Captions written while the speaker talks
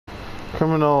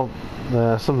Criminal,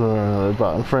 something or another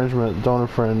about infringement. Don't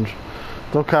infringe.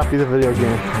 Don't copy the video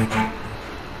game.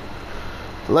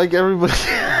 Like everybody,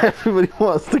 everybody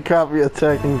wants to copy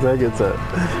Attacking Zegeta.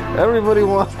 Everybody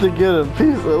wants to get a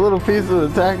little piece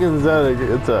of Attacking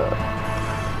Zegeta.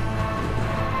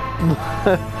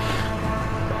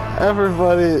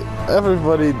 Everybody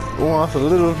wants a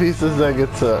little piece of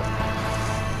Zegeta.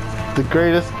 The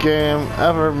greatest game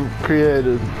ever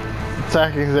created.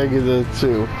 Attacking Zegeta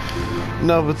 2.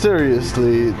 No, but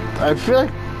seriously, I feel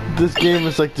like this game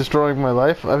is like destroying my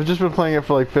life. I've just been playing it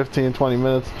for like 15-20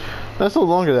 minutes. That's no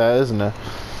longer that, isn't it?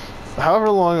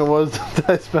 However long it was that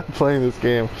I spent playing this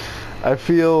game, I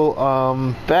feel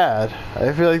bad.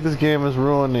 I feel like this game is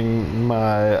ruining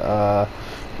my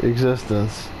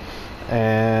existence,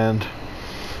 and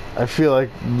I feel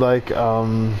like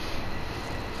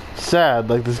sad.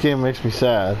 Like this game makes me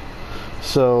sad.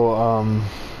 So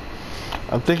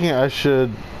I'm thinking I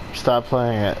should stop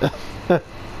playing it.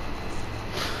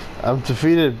 I'm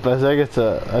defeated by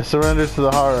Zegeta. I surrender to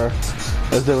the horror,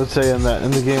 as they would say in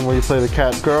the game where you play the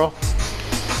cat girl.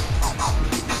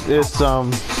 It's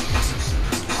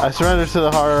I surrender to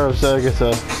the horror of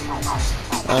Zegeta.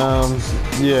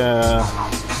 Yeah.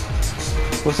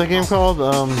 What's that game called?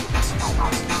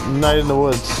 Night in the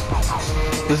Woods.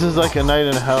 This is like a night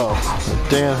in hell. A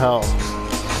day in hell.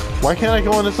 Why can't I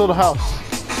go in this little house?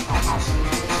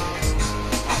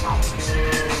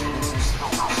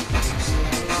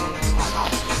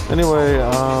 Anyway,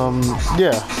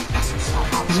 yeah.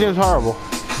 This game's horrible.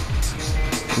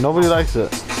 Nobody likes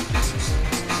it.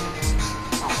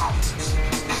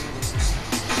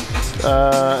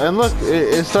 And look,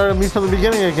 it started me from the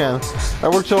beginning again. I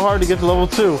worked so hard to get to level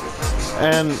 2,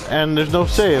 and there's no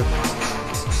save.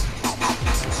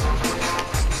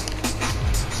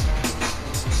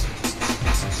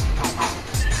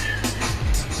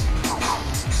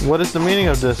 What is the meaning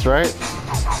of this, right?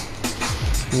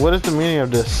 What is the meaning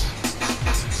of this?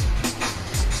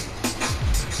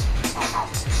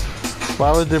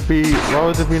 Why would there be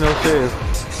no save?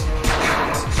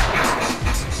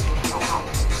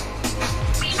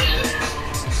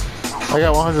 I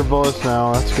got 100 bullets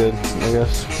now, that's good, I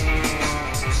guess.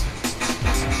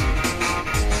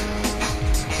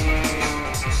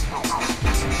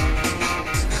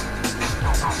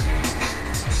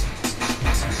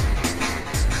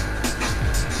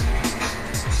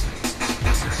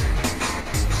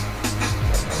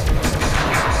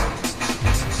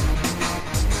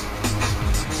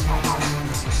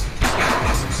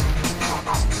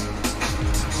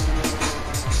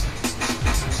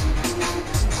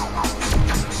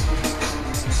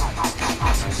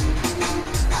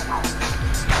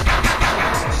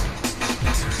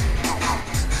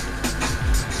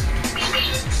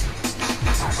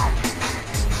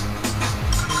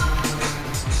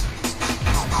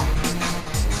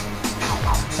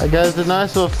 I got a deny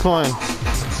soft coin.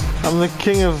 I'm the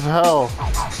king of hell.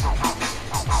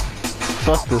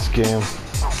 Fuck this game.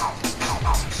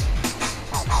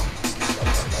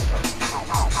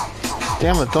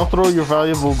 Damn it, don't throw your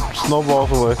valuable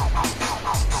snowballs away.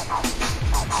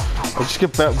 I just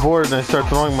get bored and I start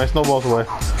throwing my snowballs away.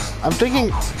 I'm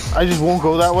thinking I just won't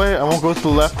go that way. I won't go to the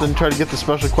left and try to get the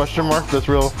special question mark that's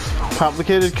real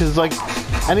complicated, because like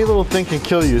any little thing can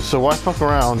kill you, so why fuck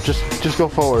around? Just go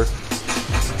forward.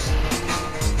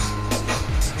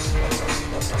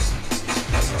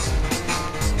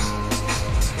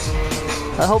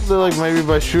 I hope that like maybe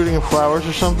by shooting flowers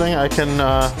or something I can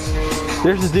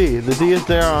there's the D. The D is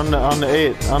there on the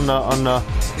 8. On the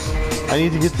I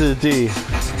need to get to the D.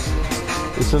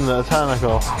 It's in the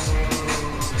tentacle.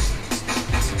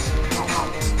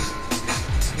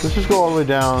 Let's just go all the way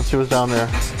down and see what's down there.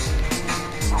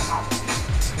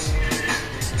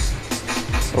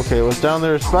 Okay, what's down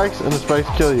there is spikes, and the spikes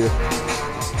kill you.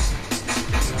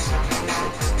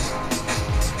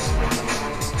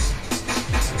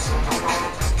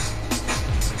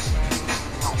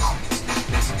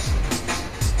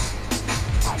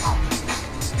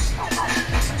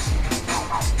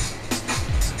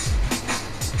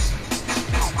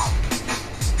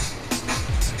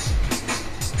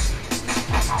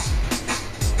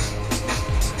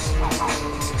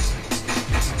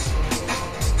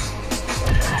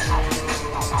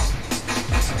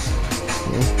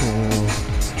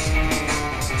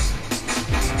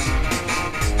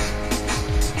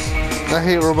 I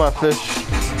hate robot fish.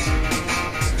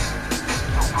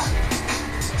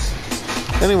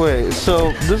 Anyway,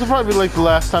 so this will probably be like the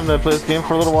last time that I play this game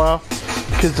for a little while,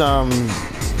 because I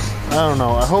don't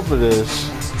know, I hope it is.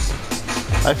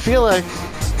 I feel like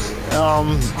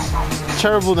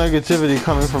terrible negativity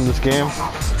coming from this game.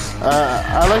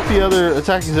 I like the other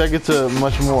attacking Zegeta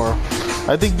much more.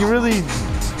 I think you really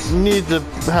need to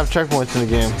have checkpoints in the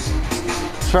game.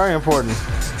 It's very important.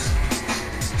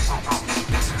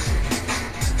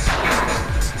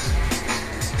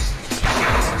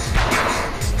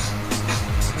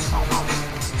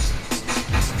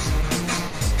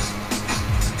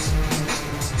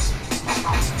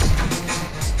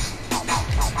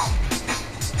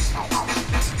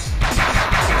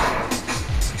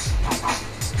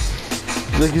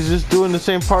 Like he's just doing the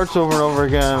same parts over and over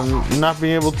again, not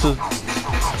being able to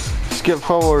skip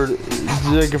forward. It's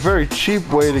like a very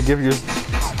cheap way to give your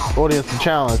audience a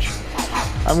challenge.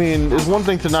 I mean, it's one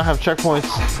thing to not have checkpoints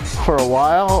for a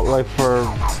while, like for,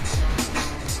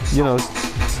 you know,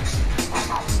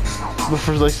 but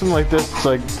for like something like this, it's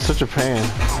like such a pain.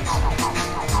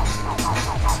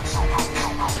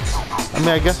 I mean,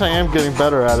 I guess I am getting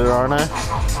better at it, aren't I?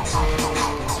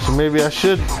 So maybe I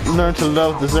should learn to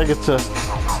love the Zegeta.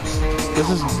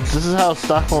 This is how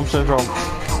Stockholm Syndrome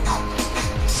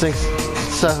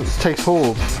takes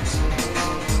hold.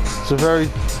 It's a very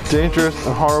dangerous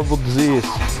and horrible disease.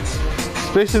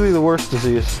 It's basically the worst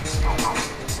disease.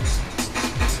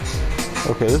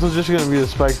 Okay, this is just gonna be the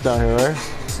spikes down here, right?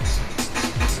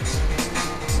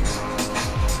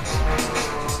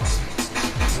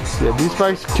 Yeah, these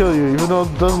spikes kill you. Even though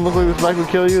it doesn't look like the spike would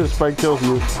kill you, the spike kills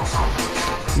you.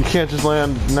 You can't just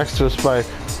land next to a spike.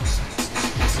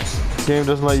 The game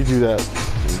doesn't let you do that.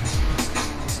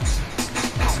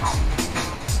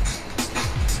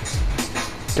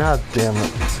 God damn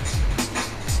it.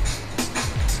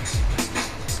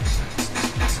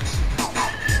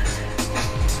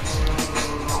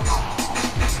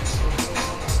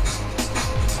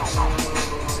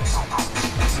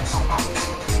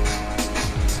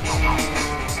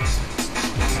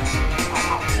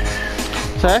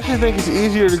 So I actually think it's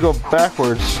easier to go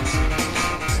backwards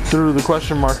through the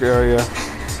question mark area.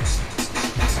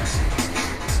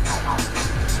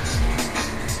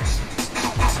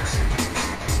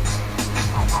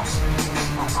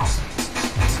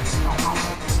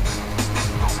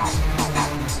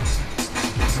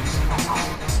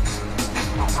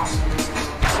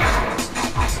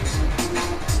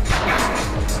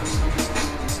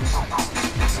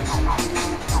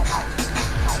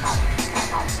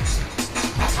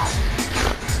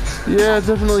 Yeah,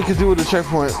 definitely could do with a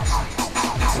checkpoint.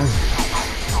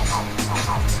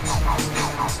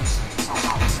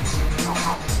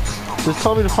 Just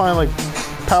told me to find like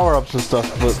power-ups and stuff,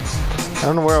 but I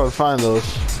don't know where I would find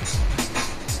those.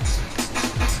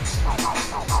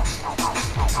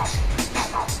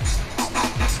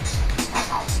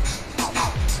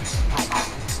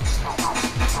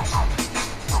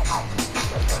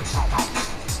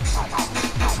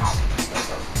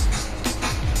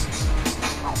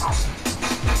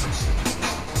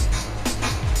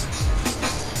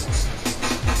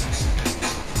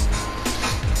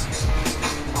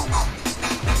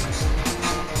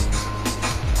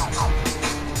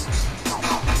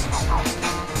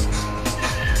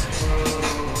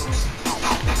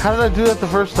 How did I do that the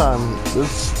first time?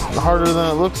 It's harder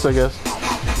than it looks, I guess.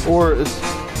 Or it's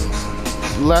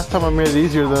last time I made it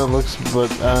easier than it looks,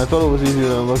 but I thought it was easier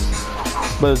than it looks,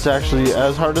 but it's actually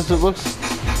as hard as it looks.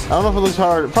 I don't know if it looks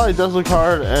hard. It probably does look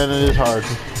hard, and it is hard.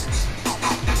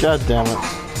 God damn it.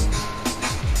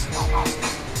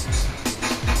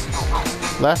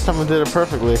 Last time I did it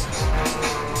perfectly.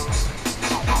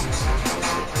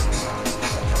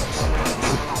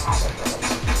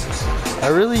 I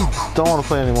really don't want to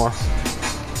play anymore.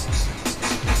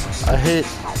 I hate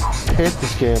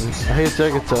this game. I hate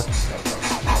Zegeta.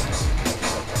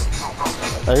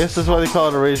 I guess that's why they call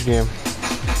it a rage game.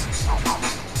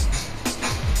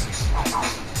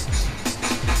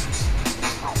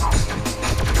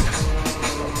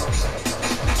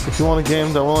 If you want a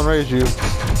game that will enrage you,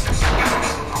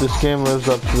 this game lives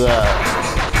up to that.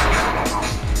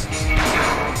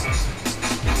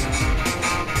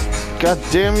 God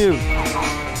damn you!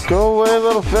 Go away,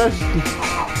 little fish!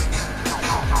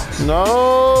 No!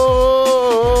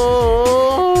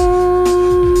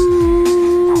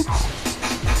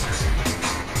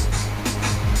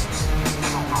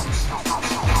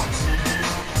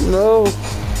 No!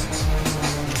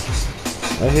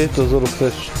 I hate those little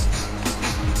fish.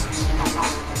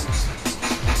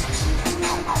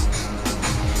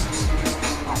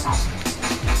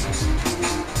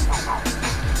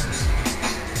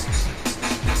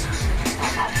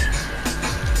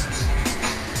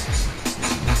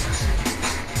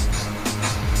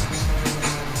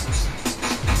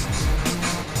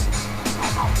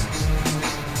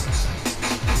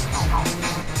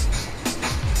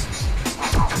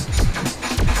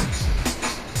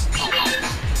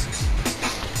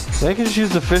 I can just use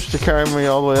the fish to carry me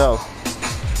all the way up.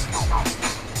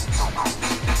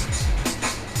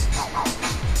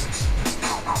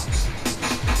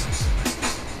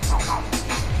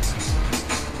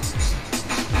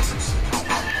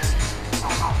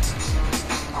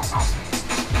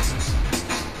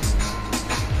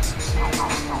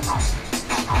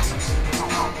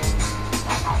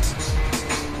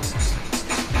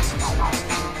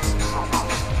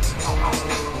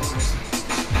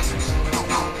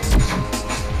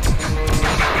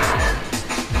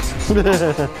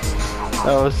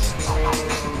 That was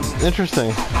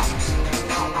interesting.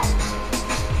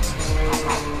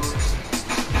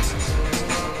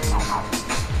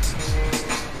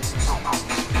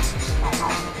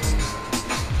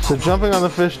 So jumping on the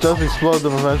fish does explode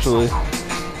them eventually.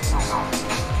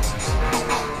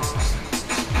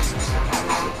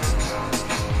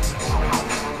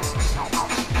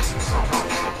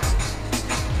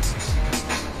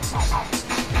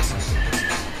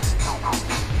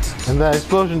 And that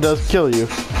explosion does kill you.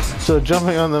 So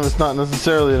jumping on them is not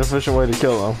necessarily an efficient way to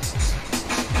kill them.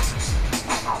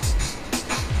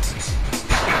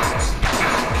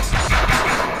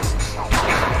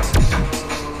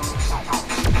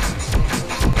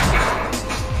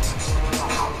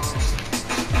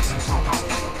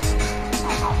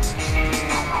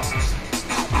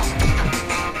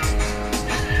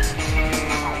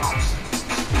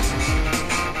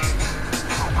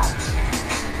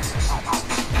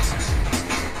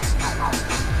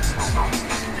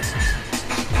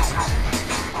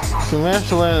 We managed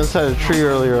to land inside a tree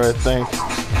earlier, I think.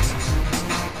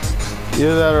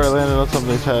 Either that or I landed on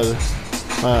something's head.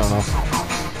 I don't know.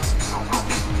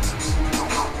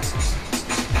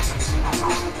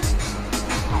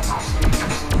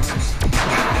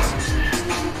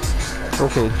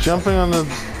 Okay, jumping on the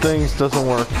things doesn't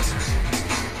work.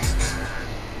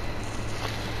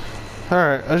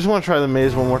 Alright, I just want to try the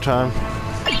maze one more time.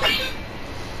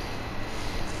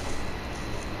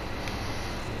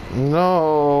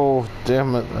 No,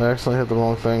 damn it, I accidentally hit the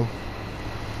wrong thing.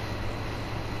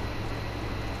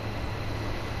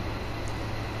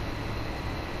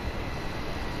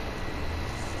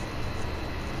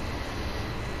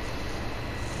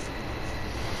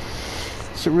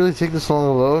 Does it really take this long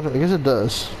to load? I guess it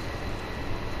does.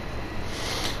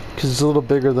 Because it's a little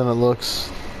bigger than it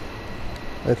looks,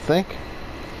 I think.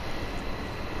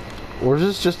 Or is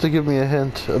this just to give me a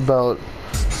hint about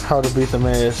how to beat the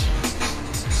maze?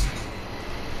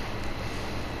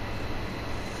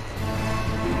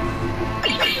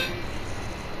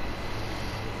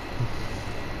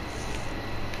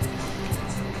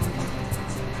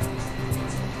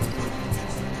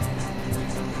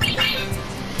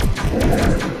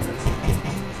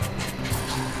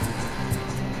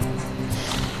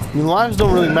 I mean, lives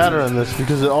don't really matter in this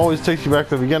because it always takes you back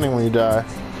to the beginning when you die.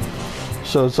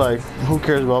 So it's like, who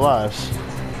cares about lives?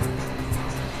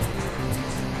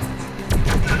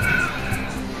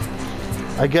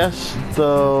 I guess,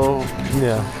 though,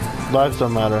 yeah, lives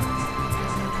don't matter.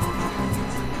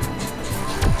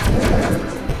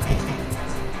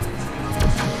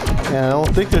 And I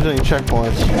don't think there's any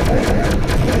checkpoints.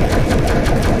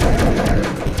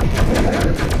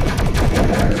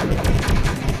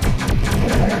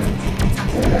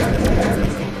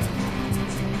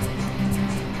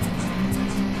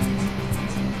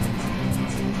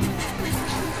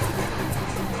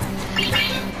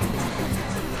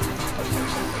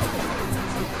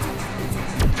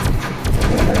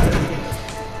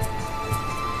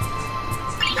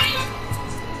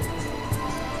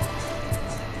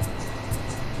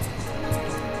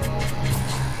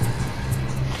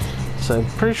 So I'm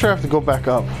pretty sure I have to go back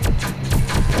up.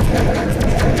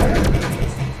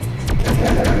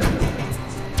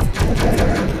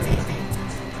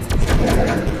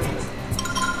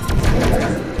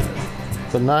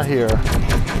 But not here.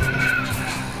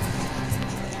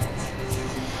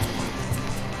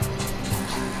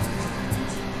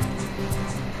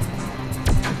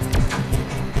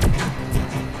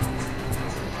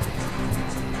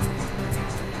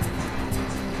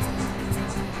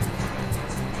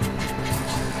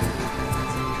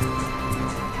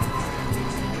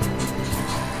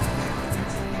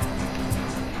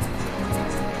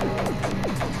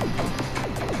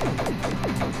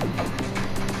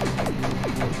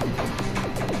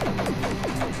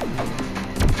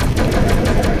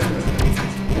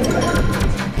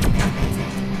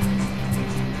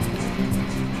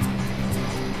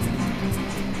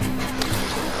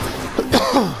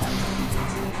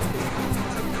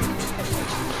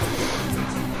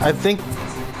 I think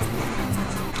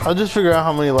I'll just figure out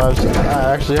how many lives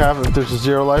I actually have, if there's a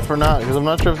 0 life or not, because I'm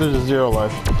not sure if there's a 0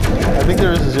 life. I think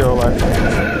there is a 0 life.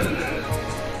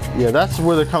 Yeah, that's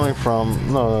where they're coming from.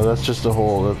 No, that's just a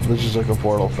hole. That's just like a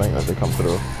portal thing that they come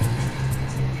through.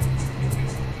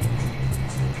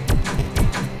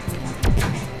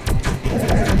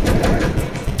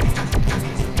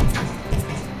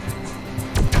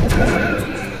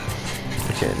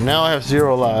 Okay, now I have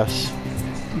 0 lives.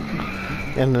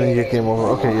 And then you get game over.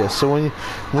 Okay, yes. Yeah, so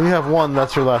when you have 1,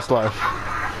 that's your last life.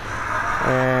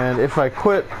 And if I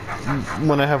quit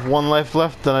when I have 1 life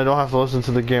left, then I don't have to listen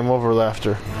to the game over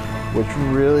laughter, which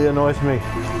really annoys me.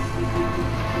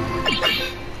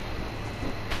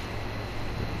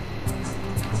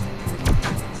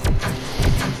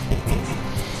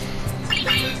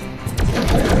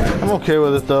 I'm okay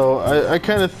with it though. I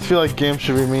kind of feel like games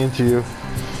should be mean to you.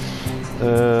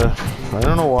 I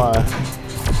don't know why.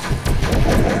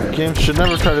 Games should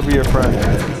never try to be your friend.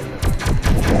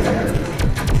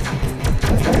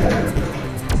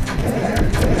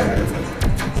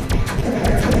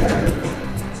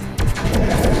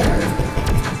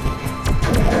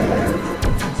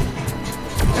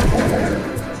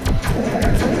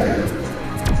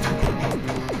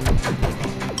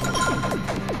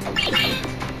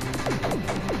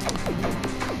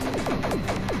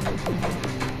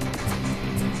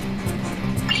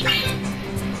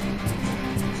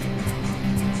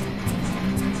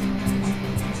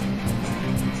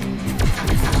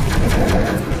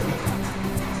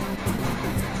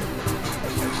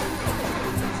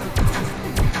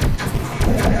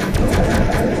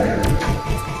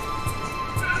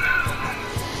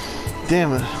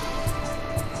 Damn it.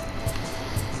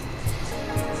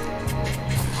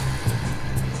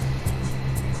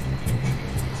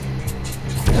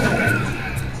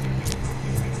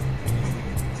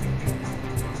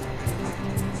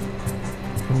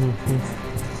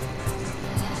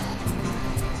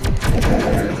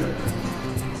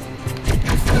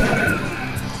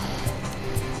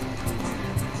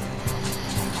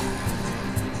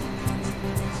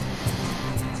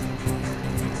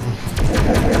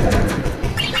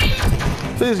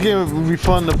 This game would be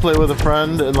fun to play with a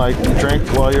friend and like drink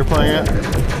while you're playing it.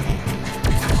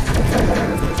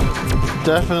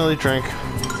 Definitely drink.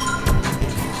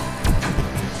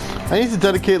 I need to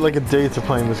dedicate like a day to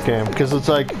playing this game because it's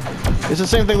like it's the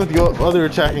same thing with the other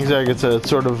attacking Zegeta. It's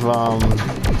sort of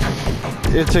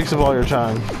it takes up all your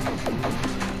time.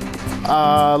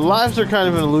 Lives are kind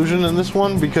of an illusion in this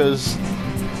one because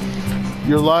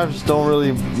your lives don't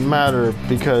really matter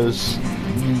because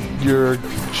you're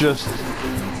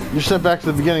set back to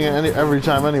the beginning every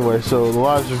time anyway, so the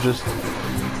lives are just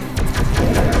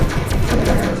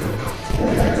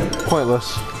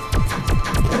pointless.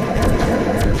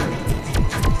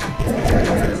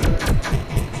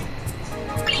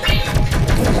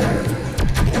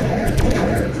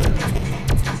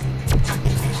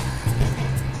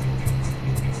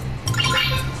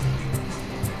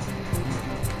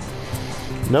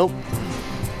 Nope.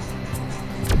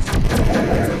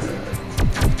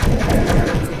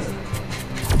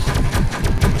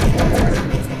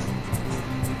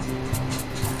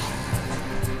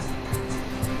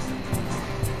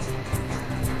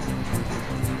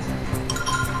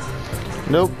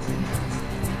 Nope.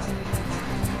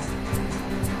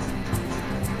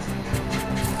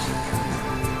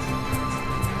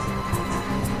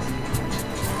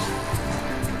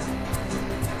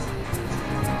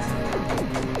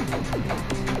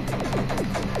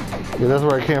 Yeah, that's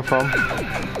where I came from.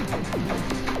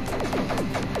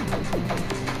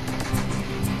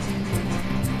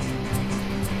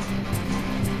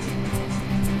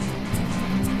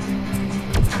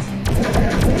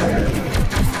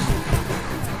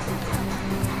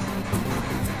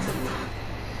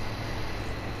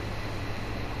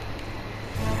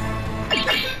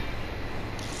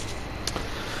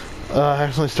 I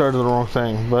accidentally started the wrong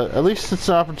thing, but at least it's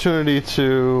an opportunity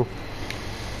to...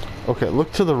 Okay,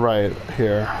 look to the right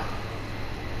here.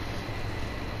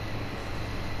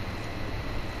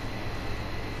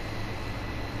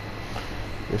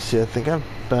 You see, I think I've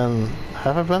been...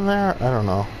 Have I been there? I don't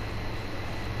know.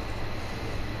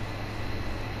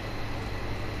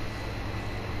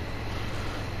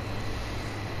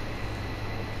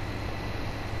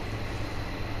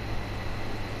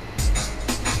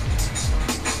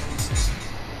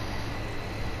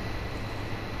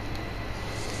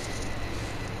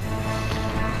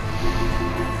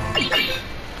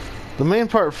 The main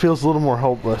part feels a little more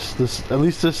hopeless. At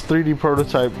least this 3D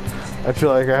prototype, I feel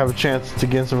like I have a chance to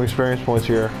gain some experience points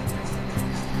here.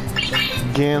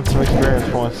 Gain some experience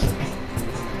points.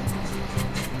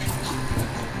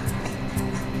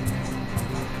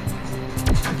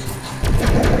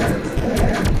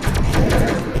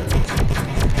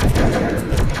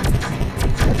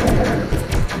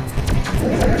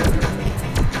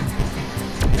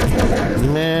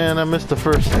 I missed the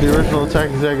original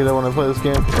attacking Zegeta when I play this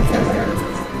game.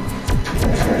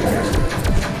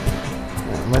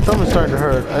 My thumb is starting to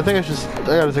hurt. I think I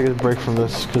gotta take a break from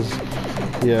this, cause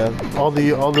yeah, all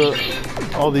the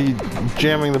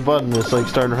jamming the button is like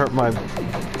starting to hurt my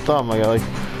thumb. I got like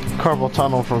carpal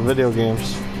tunnel from video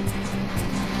games.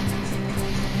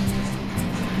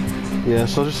 Yeah,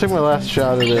 so I'll just take my last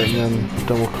shot at it and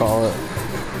then we'll call it.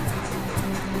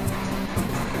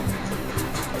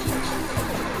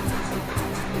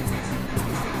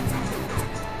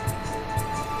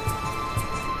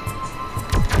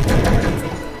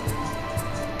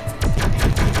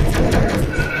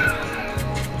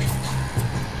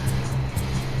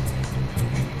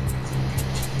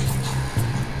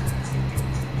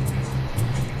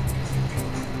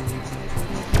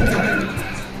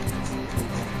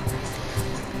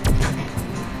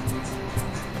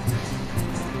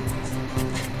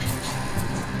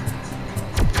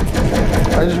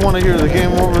 I just want to hear the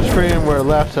game over screen where it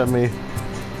laughs at me.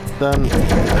 Then,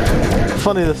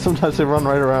 funny that sometimes they run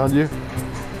right around you.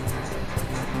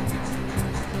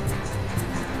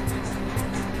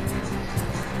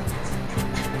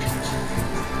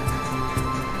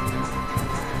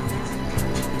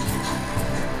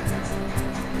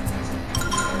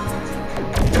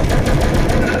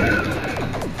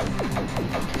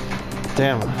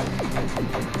 Damn it.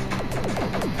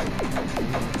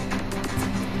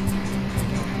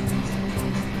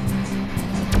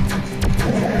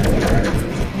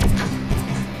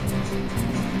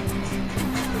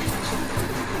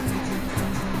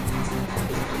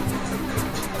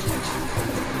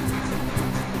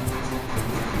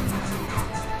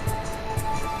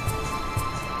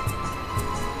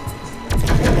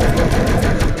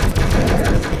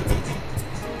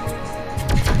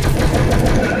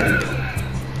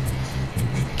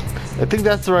 I think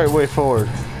that's the right way forward.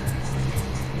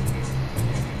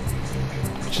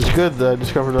 Which is good that I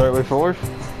discovered the right way forward.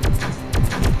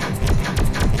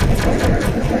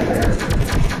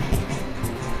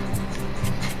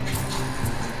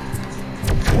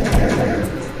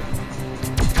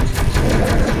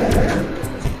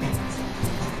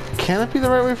 Can it be the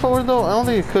right way forward though? I don't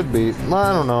think it could be.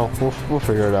 I don't know. We'll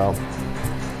figure it out.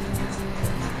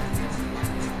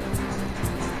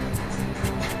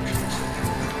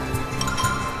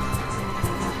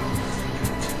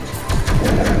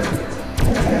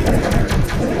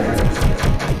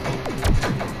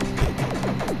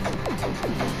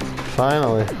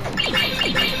 Finally.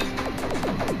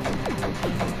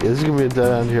 Yeah, this is gonna be a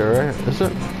dead end here, right? Is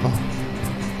it? Oh.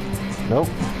 Nope.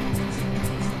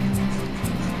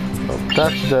 Oh,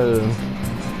 that's dead end.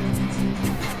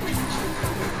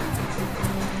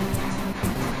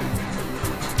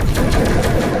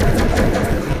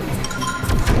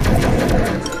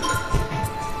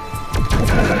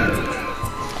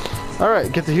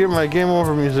 Alright, get to hear my game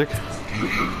over music.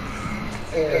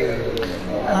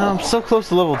 I'm so close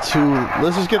to level 2.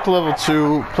 Let's just get to level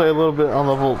 2, play a little bit on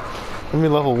level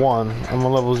 1. I'm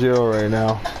on level 0 right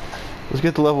now. Let's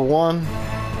get to level 1,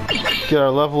 get our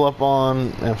level up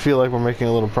on, and feel like we're making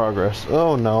a little progress.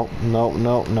 Oh no, no,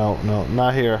 no, no, no,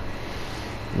 not here.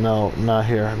 No, not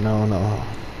here, no, no.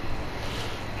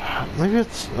 Maybe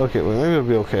it's, okay, wait, maybe it'll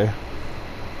be okay.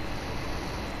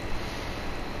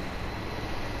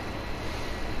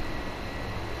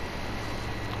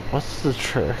 What's the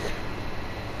trick?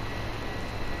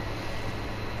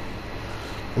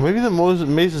 Maybe the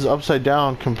maze is upside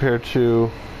down compared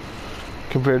to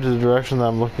the direction that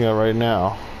I'm looking at right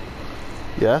now.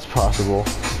 Yeah, that's possible.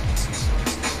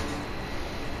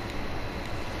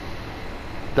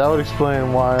 That would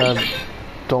explain why I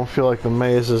don't feel like the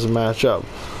mazes match up.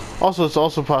 Also, it's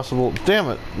also possible. Damn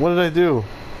it! What did I do?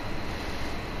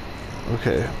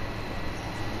 Okay.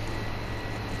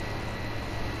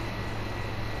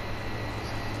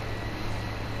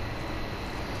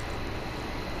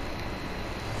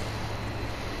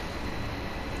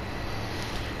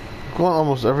 Going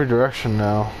almost every direction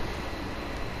now.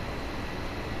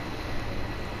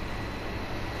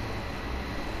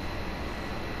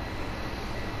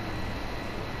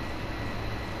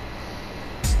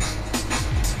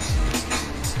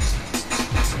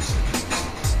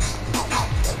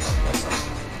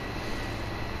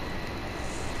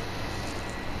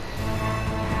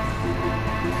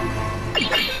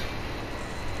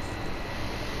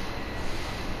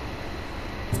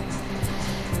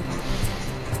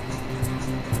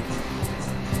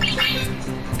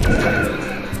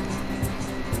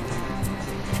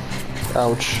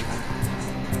 Ouch.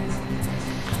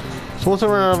 So once I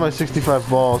run out of my 65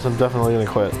 balls, I'm definitely gonna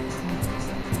quit.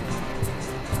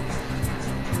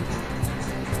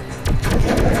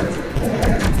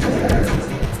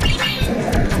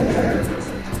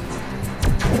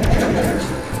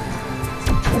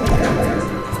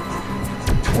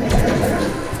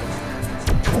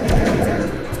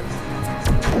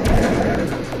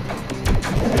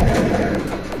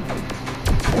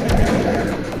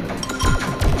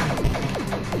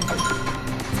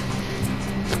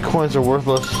 coins are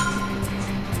worthless.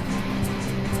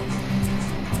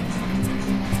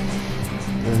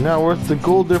 They're not worth the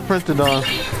gold they're printed on.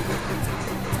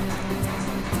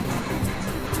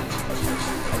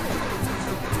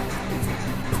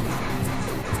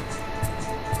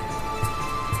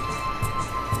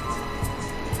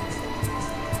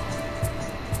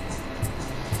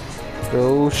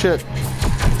 Oh shit.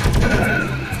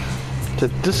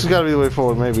 This has got to be the way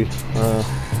forward, maybe.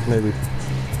 Maybe.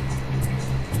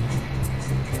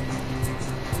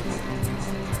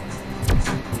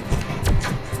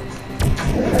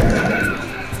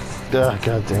 Ah,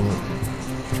 god damn it.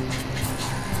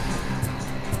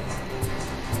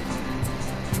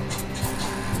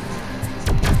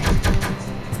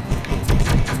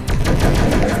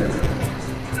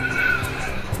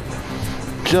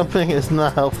 Jumping is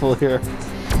not helpful here.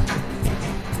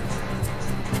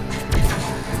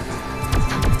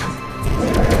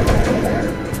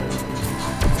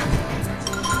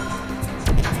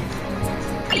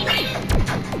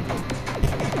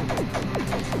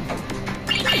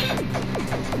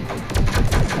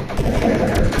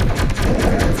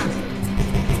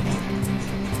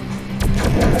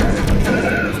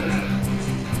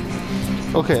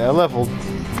 Okay, I leveled.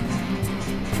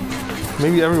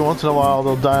 Maybe every once in a while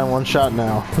they'll die in one shot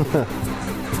now.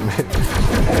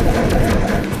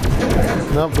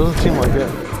 Nope, doesn't seem like it.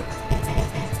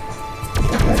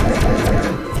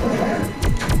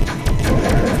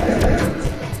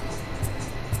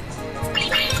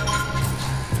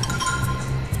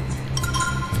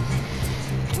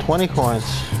 $20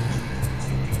 coins.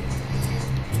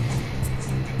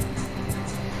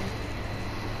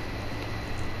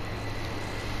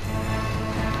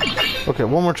 Okay,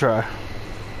 one more try.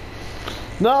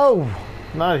 No!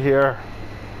 Not here.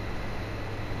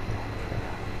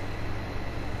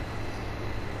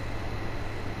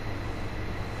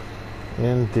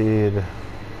 Indeed.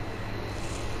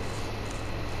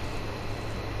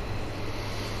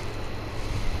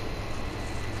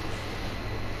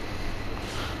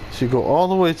 So you go all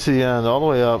the way to the end, all the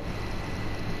way up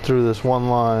through this one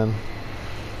line,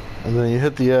 and then you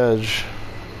hit the edge.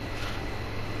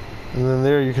 And then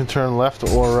there you can turn left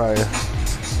or right.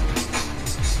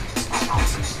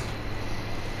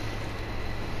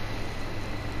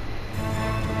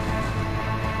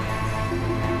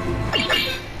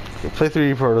 Okay, play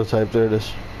 3D prototype, there it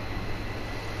is.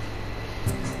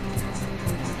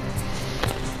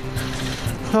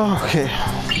 Okay,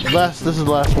 this is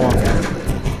the last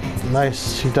one.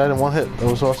 Nice, he died in one hit, that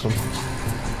was awesome.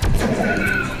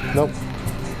 Nope,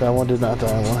 that one did not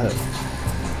die in one hit.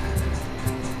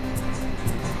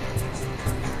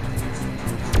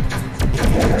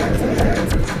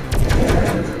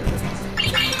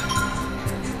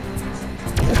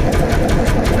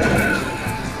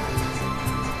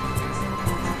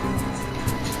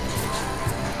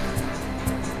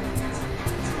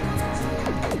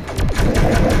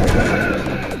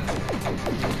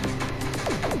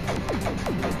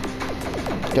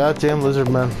 Goddamn lizard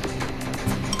men.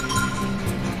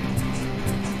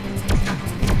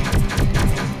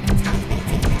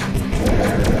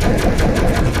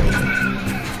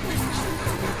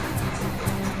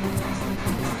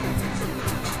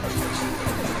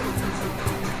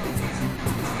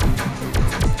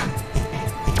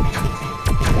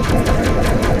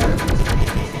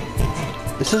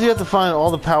 It says you have to find all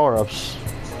the power-ups.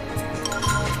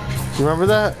 You remember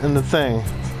that in the thing?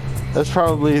 That's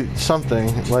probably something.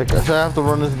 Like, I have to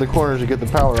run into the corners to get the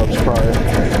power-ups probably.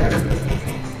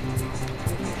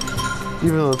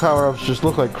 Even though the power-ups just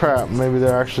look like crap, maybe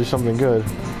they're actually something good.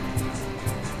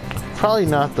 Probably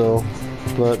not though,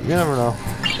 but you never know.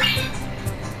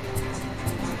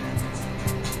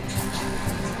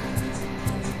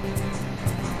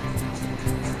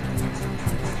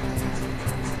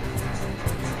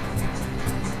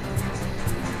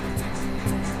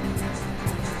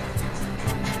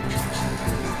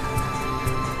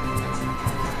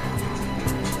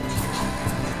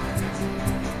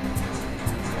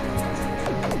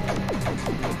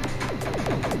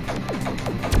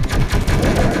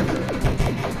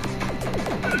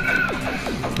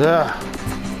 Yeah.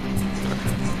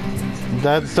 I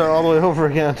had to start all the way over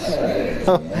again.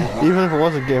 Even if it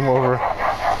wasn't game over.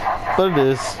 But it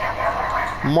is.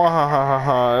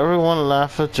 Mwahahaha. Everyone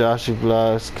laugh at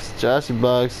Joshyblogz, because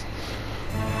Joshyblogz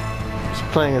is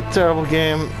playing a terrible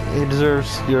game. He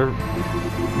deserves your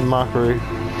mockery.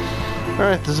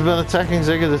 Alright, this has been Attacking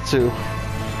Zegeta 2.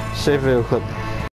 Save video clip.